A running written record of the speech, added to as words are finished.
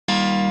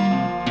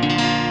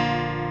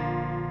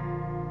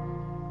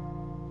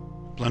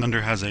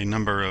Blender has a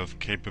number of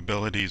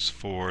capabilities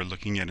for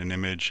looking at an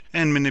image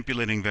and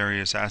manipulating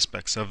various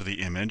aspects of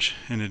the image.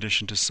 In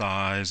addition to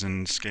size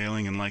and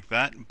scaling and like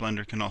that,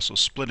 Blender can also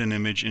split an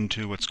image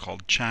into what's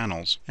called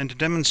channels. And to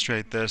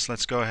demonstrate this,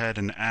 let's go ahead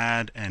and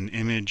add an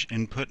image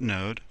input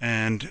node.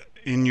 And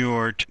in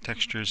your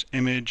textures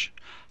image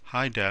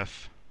high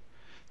def,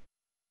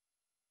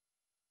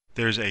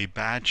 there's a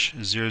batch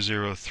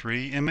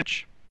 003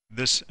 image.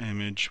 This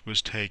image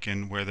was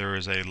taken where there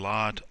is a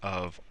lot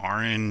of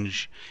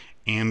orange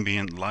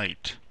ambient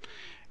light,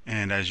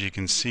 and as you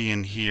can see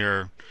in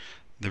here,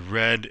 the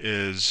red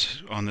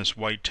is on this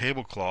white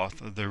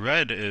tablecloth. The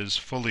red is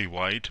fully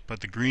white,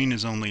 but the green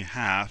is only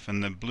half,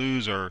 and the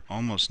blues are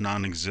almost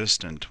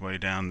non-existent way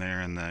down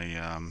there in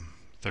the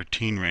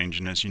 13 range.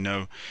 And as you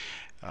know,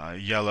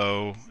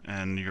 yellow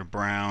and your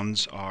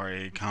browns are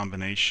a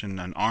combination,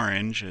 and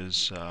orange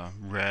is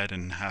red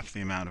and half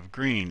the amount of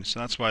green. So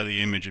that's why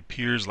the image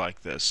appears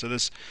like this. So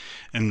this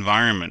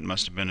environment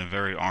must have been a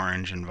very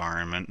orange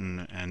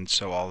environment, and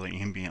so all the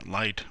ambient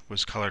light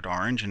was colored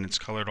orange, and it's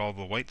colored all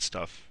the white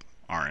stuff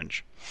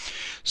orange.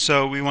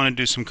 So we want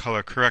to do some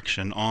color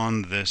correction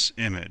on this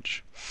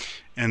image.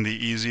 And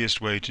the easiest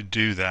way to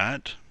do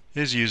that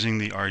is using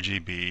the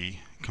RGB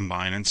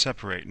combine and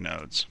separate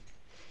nodes.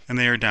 And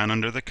they are down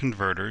under the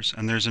converters,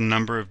 and there's a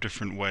number of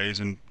different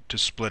ways to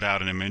split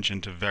out an image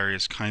into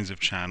various kinds of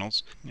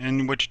channels.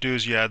 And what you do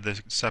is you add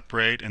the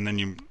separate, and then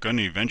you're going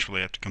to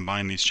eventually have to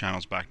combine these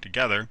channels back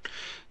together.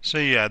 So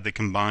you add the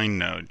combine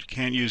node. You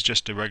can't use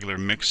just a regular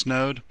mix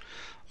node.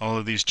 All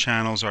of these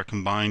channels are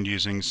combined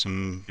using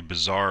some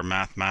bizarre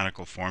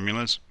mathematical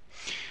formulas.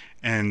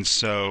 And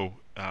so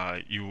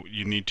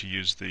you need to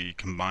use the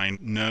combine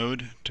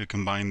node to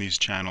combine these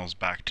channels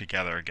back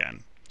together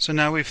again. So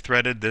now we've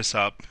threaded this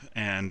up,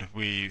 and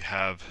we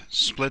have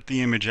split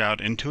the image out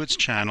into its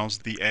channels.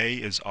 The A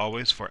is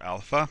always for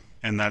alpha,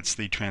 and that's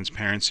the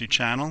transparency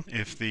channel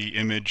if the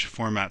image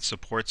format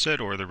supports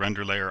it, or the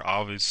render layer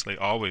obviously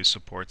always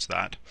supports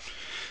that.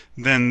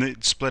 Then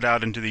it's split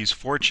out into these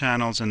 4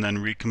 channels and then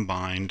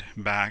recombined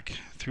back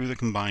through the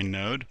combine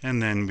node, and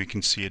then we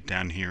can see it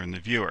down here in the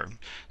viewer.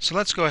 So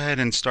let's go ahead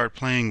and start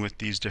playing with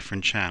these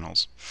different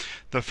channels.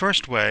 The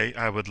first way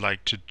I would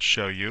like to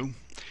show you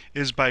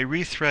is by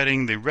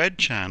rethreading the red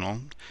channel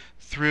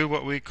through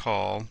what we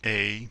call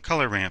a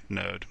color ramp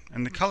node.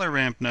 And the color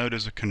ramp node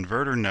is a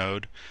converter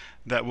node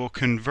that will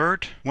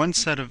convert one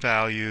set of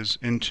values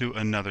into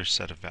another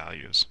set of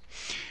values.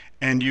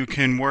 And you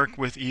can work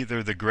with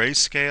either the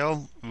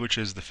grayscale, which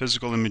is the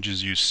physical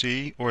images you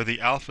see, or the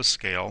alpha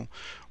scale,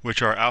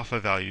 which are alpha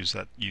values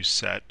that you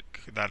set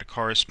that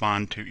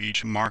correspond to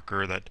each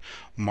marker that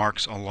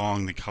marks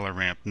along the color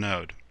ramp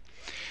node.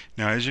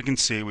 Now, as you can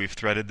see, we've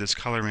threaded this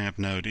color ramp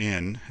node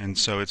in, and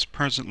so it's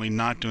presently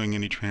not doing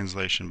any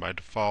translation by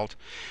default.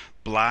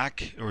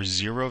 Black or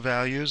 0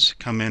 values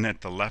come in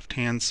at the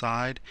left-hand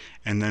side,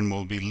 and then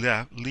will be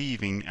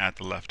leaving at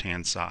the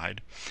left-hand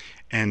side.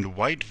 And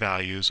white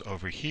values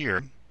over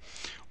here,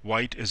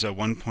 white is a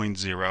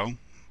 1.0,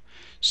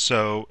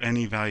 so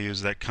any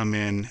values that come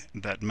in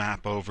that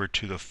map over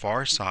to the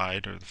far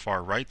side or the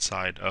far right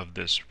side of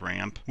this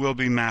ramp will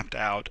be mapped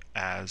out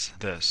as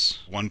this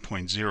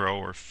 1.0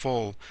 or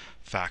full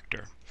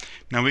factor.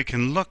 Now we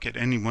can look at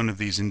any one of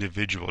these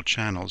individual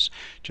channels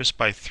just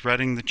by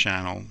threading the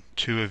channel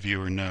to a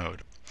viewer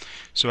node.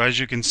 So as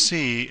you can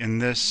see in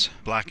this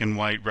black and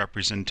white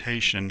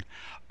representation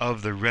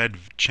of the red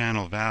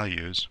channel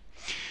values,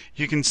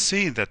 you can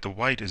see that the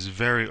white is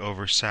very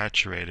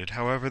oversaturated.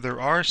 However,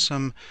 there are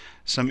some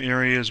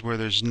areas where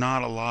there's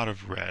not a lot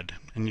of red.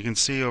 And you can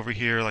see over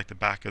here, like the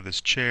back of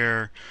this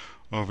chair,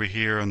 over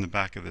here on the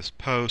back of this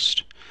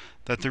post,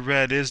 that the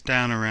red is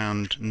down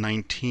around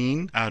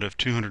 19 out of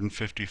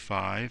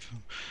 255.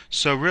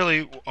 So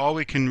really, all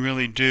we can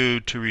really do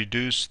to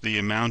reduce the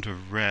amount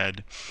of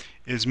red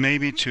is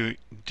maybe to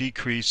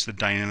decrease the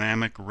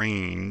dynamic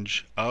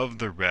range of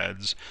the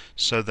reds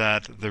so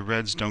that the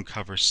reds don't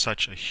cover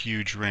such a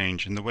huge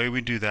range. And the way we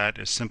do that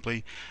is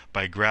simply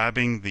by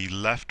grabbing the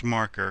left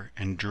marker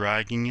and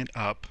dragging it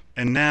up.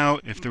 And now,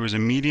 if there was a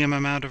medium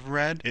amount of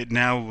red, it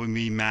now will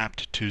be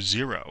mapped to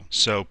 0.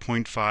 So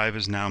 0.5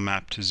 is now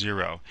mapped to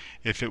 0.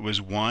 If it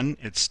was 1,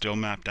 it's still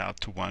mapped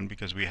out to 1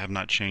 because we have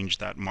not changed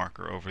that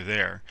marker over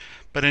there.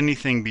 But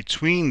anything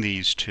between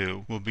these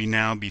two will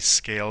now be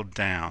scaled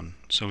down.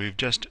 So we've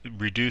just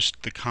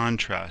reduced the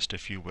contrast,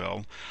 if you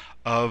will,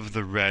 of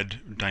the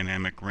red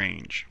dynamic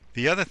range.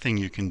 The other thing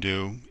you can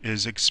do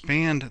is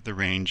expand the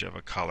range of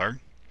a color.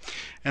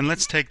 And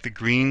let's take the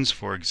greens,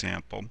 for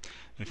example.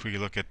 If we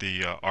look at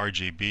the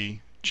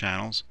RGB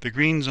channels, the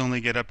greens only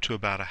get up to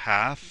about a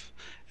half,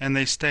 and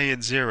they stay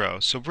at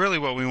 0. So really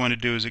what we want to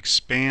do is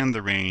expand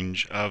the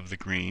range of the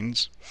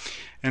greens.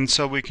 And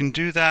so we can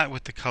do that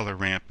with the color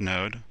ramp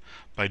node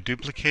by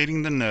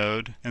duplicating the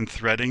node and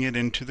threading it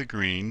into the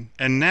green.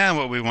 And now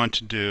what we want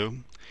to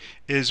do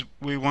is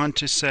we want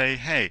to say,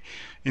 hey,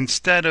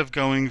 instead of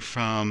going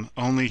from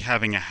only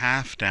having a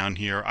half down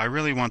here, I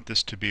really want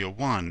this to be a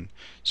 1.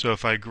 So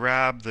if I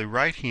grab the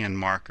right-hand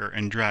marker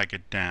and drag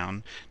it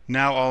down,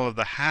 now all of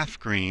the half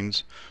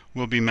greens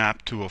will be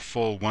mapped to a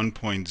full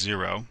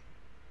 1.0.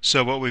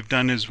 So what we've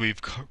done is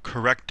we've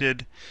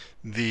corrected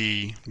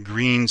the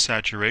green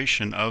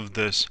saturation of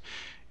this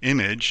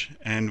image,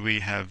 and we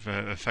have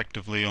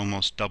effectively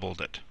almost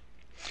doubled it.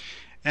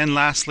 And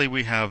lastly,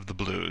 we have the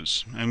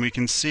blues, and we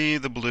can see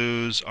the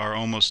blues are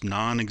almost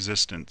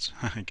non-existent.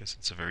 I guess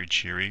it's a very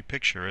cheery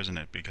picture, isn't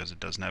it, because it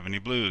doesn't have any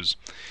blues.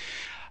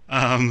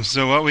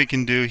 So what we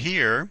can do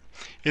here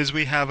is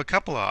we have a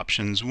couple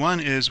options. One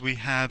is we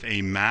have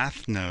a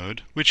math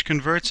node, which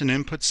converts an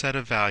input set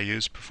of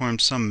values,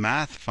 performs some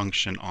math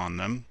function on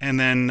them, and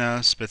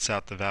then spits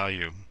out the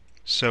value.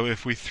 So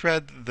if we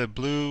thread the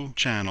blue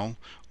channel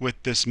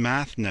with this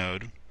math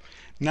node,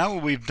 now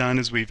what we've done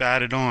is we've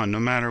added on, no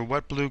matter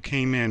what blue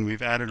came in,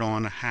 we've added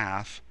on a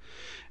half.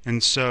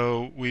 And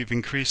so we've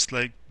increased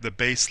like the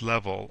base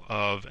level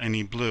of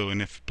any blue.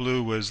 And if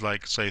blue was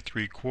like, say,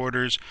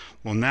 3/4,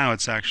 well, now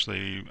it's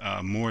actually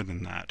more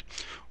than that.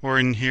 Or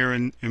in here,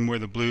 in where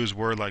the blues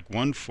were like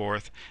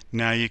 1/4,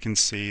 now you can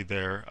see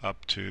they're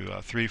up to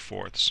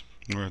 3/4,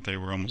 where they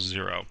were almost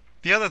 0.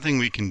 The other thing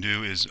we can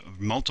do is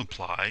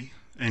multiply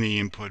any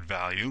input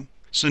value.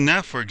 So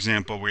now, for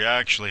example, we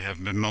actually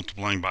have been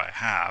multiplying by a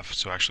half,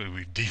 so actually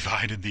we've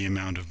divided the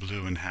amount of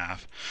blue in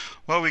half.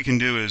 What we can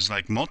do is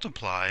like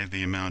multiply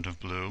the amount of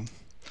blue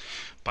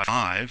by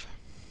 5,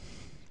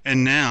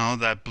 and now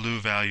that blue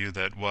value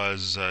that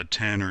was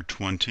 10 or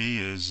 20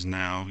 is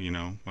now,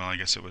 well, I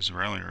guess it was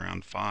really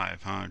around 5,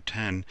 or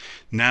 10.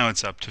 Now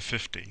it's up to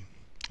 50.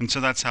 And so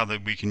that's how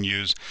that we can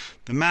use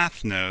the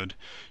math node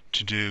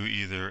to do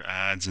either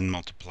adds and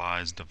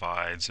multiplies,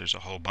 divides. There's a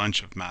whole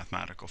bunch of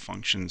mathematical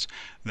functions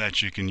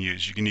that you can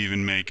use. You can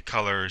even make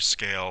color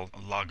scale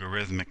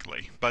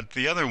logarithmically. But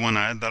the other one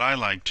that I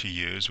like to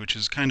use, which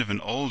is kind of an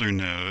older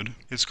node,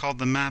 is called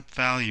the map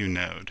value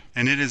node.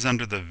 And it is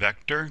under the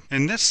vector.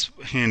 And this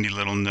handy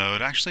little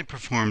node actually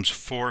performs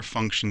 4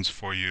 functions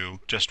for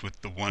you just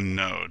with the one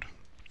node.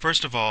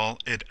 First of all,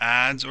 it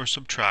adds or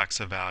subtracts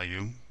a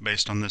value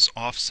based on this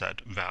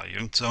offset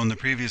value. So in the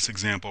previous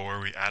example where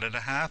we added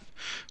a half,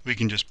 we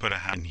can just put a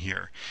half in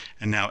here.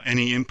 And now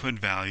any input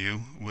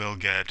value will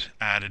get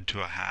added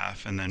to a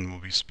half and then will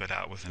be spit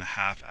out with a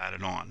half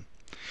added on.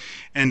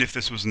 And if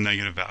this was a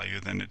negative value,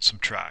 then it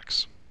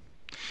subtracts.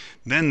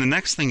 Then the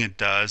next thing it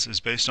does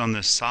is, based on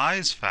this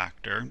size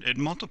factor, it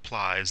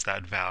multiplies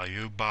that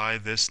value by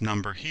this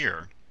number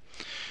here.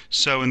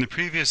 So in the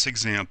previous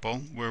example,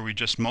 where we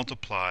just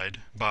multiplied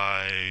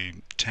by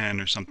 10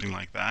 or something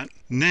like that,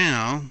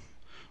 now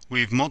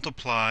we've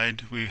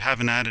multiplied, we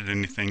haven't added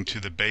anything to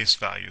the base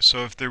value.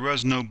 So if there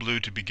was no blue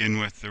to begin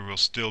with, there will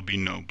still be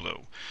no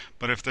blue.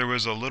 But if there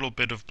was a little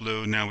bit of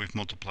blue, now we've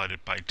multiplied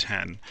it by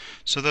 10.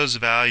 So those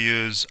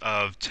values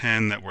of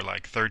 10 that were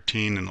like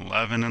 13 and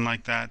 11 and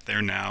like that,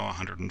 they're now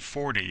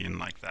 140 and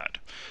like that.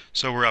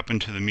 So we're up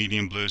into the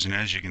medium blues, and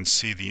as you can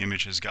see, the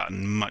image has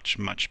gotten much,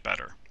 much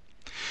better.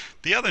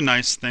 The other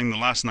nice thing, the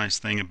last nice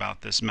thing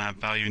about this map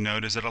value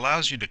node, is it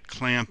allows you to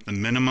clamp the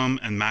minimum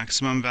and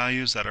maximum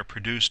values that are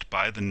produced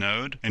by the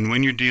node. And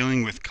when you're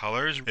dealing with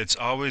colors, it's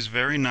always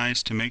very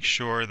nice to make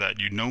sure that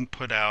you don't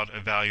put out a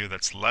value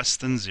that's less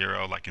than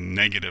 0, like a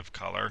negative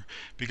color,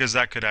 because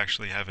that could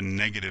actually have a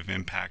negative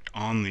impact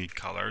on the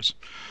colors.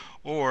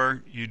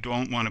 Or you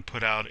don't want to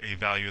put out a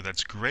value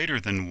that's greater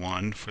than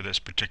 1 for this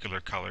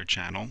particular color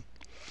channel,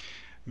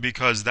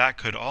 because that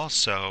could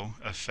also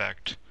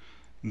affect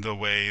the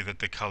way that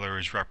the color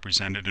is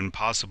represented, and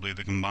possibly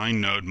the combined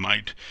node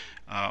might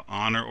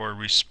honor or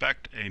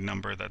respect a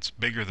number that's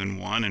bigger than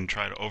 1 and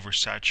try to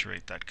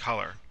oversaturate that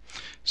color.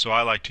 So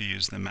I like to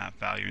use the map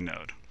value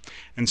node.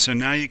 And so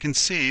now you can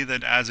see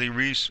that as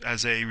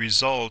a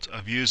result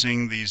of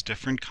using these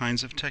different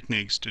kinds of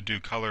techniques to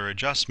do color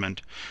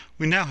adjustment,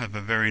 we now have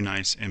a very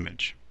nice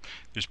image.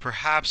 There's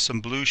perhaps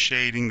some blue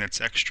shading that's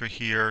extra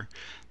here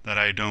that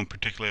I don't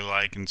particularly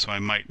like, and so I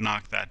might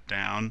knock that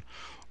down.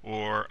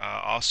 Or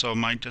also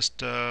might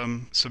just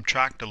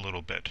subtract a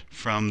little bit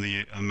from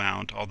the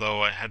amount,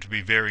 although I had to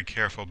be very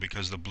careful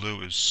because the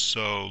blue is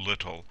so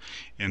little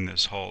in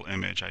this whole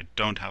image. I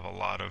don't have a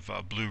lot of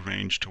blue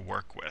range to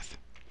work with.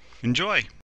 Enjoy!